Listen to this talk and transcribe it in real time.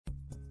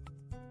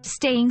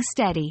Staying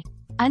steady.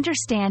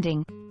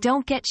 Understanding.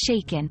 Don't get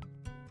shaken.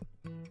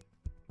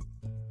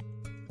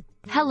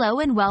 Hello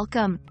and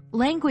welcome,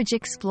 language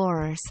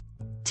explorers.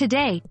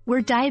 Today,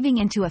 we're diving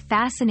into a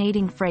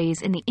fascinating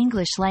phrase in the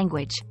English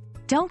language.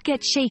 Don't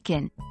get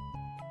shaken.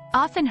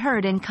 Often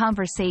heard in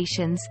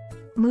conversations,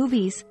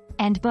 movies,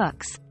 and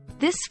books,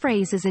 this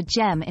phrase is a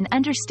gem in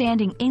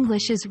understanding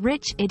English's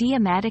rich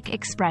idiomatic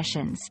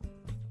expressions.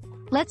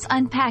 Let's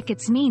unpack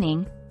its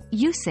meaning,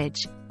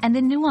 usage, and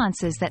the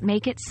nuances that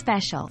make it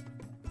special.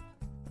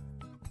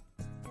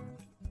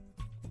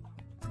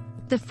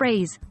 The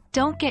phrase,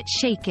 "don't get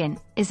shaken,"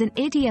 is an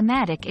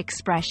idiomatic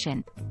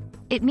expression.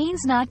 It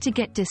means not to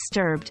get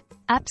disturbed,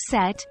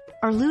 upset,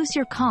 or lose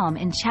your calm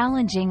in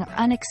challenging or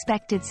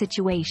unexpected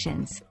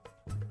situations.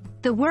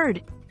 The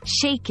word,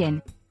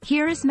 shaken,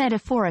 here is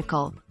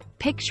metaphorical,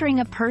 picturing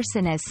a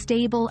person as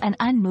stable and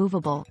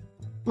unmovable,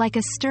 like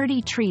a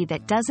sturdy tree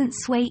that doesn't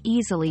sway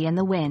easily in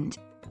the wind.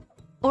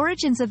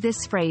 Origins of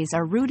this phrase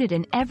are rooted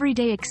in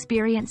everyday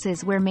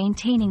experiences where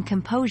maintaining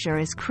composure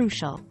is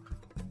crucial.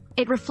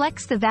 It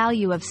reflects the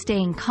value of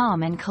staying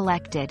calm and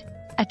collected,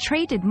 a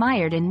trait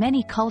admired in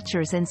many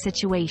cultures and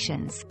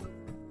situations.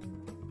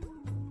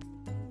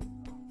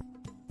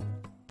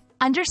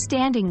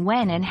 Understanding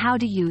when and how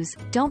to use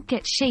 "don't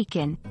get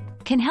shaken"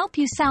 can help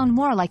you sound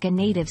more like a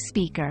native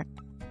speaker.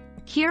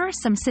 Here are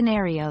some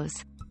scenarios.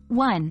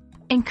 1.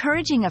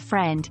 Encouraging a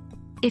friend.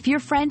 If your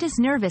friend is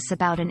nervous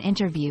about an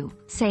interview,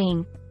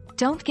 saying,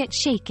 "Don't get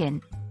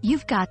shaken,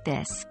 you've got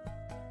this,"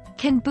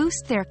 can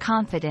boost their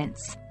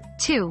confidence.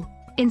 2.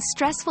 In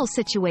stressful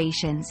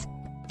situations.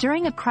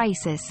 During a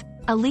crisis,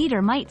 a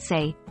leader might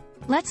say,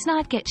 "Let's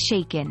not get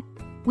shaken.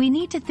 We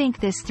need to think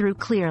this through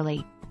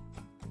clearly."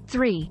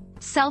 3.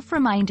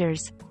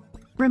 Self-reminders.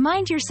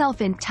 Remind yourself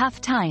in tough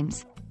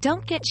times,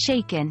 "Don't get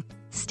shaken,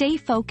 stay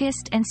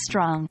focused and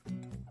strong."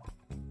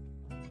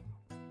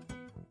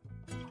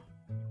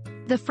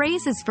 The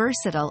phrase is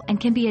versatile and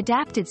can be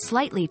adapted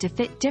slightly to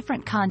fit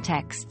different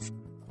contexts,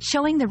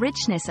 showing the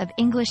richness of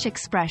English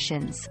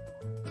expressions.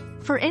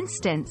 For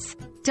instance,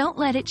 "Don't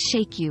let it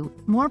shake you,"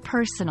 more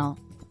personal,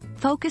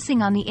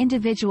 focusing on the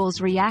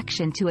individual's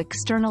reaction to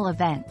external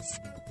events.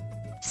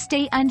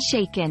 "Stay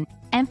unshaken,"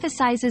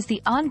 emphasizes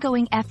the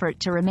ongoing effort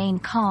to remain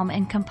calm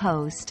and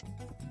composed.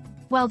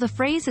 While the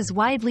phrase is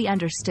widely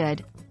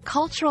understood,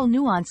 cultural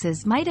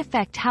nuances might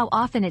affect how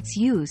often it's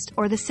used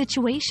or the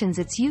situations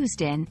it's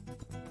used in.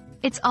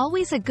 It's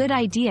always a good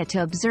idea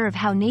to observe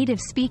how native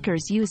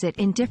speakers use it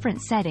in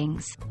different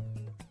settings.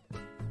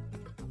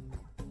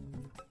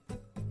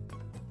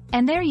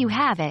 And there you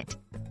have it,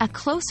 a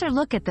closer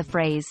look at the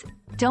phrase,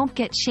 "Don't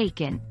get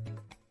shaken."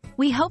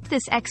 We hope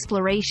this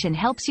exploration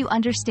helps you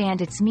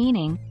understand its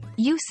meaning,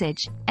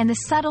 usage, and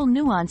the subtle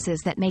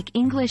nuances that make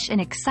English an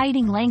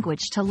exciting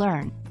language to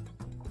learn.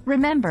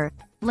 Remember,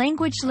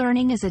 language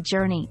learning is a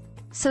journey,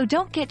 so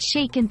don't get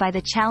shaken by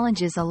the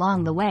challenges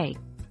along the way.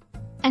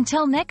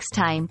 Until next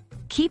time,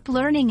 keep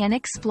learning and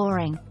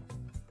exploring.